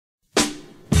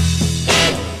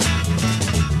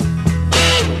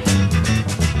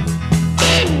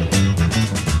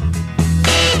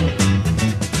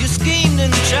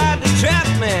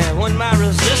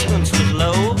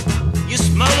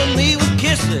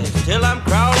roses till I'm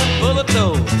crawling full of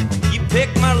toes. You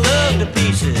picked my love to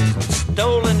pieces and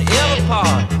stolen every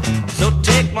part. So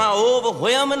take my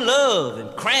overwhelming love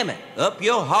and cram it up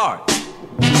your heart.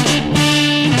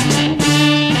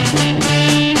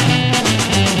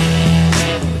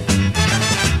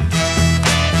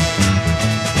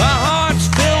 My heart's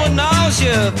filled with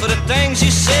nausea for the things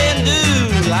you say and do.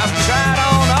 I've tried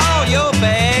on all your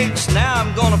bags, now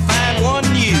I'm gonna find one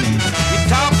new. You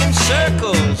talk in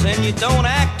circles and you don't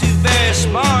act too very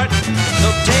smart.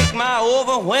 So take my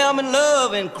overwhelming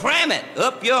love and cram it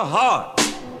up your heart.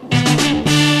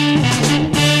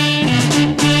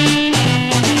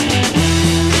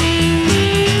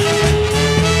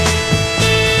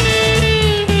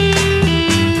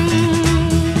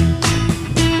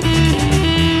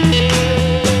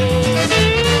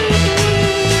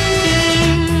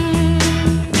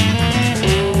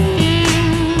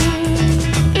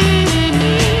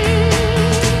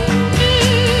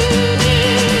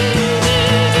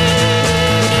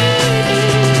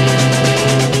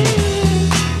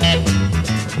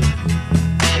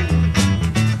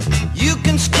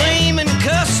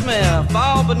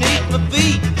 Fall beneath my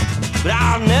feet, but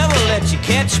I'll never let you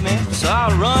catch me, so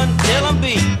I'll run till I'm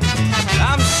beat.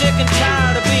 I'm sick and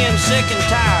tired of being sick and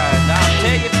tired, and I'll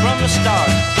tell you from the start,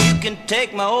 you can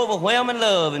take my overwhelming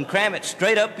love and cram it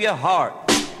straight up your heart.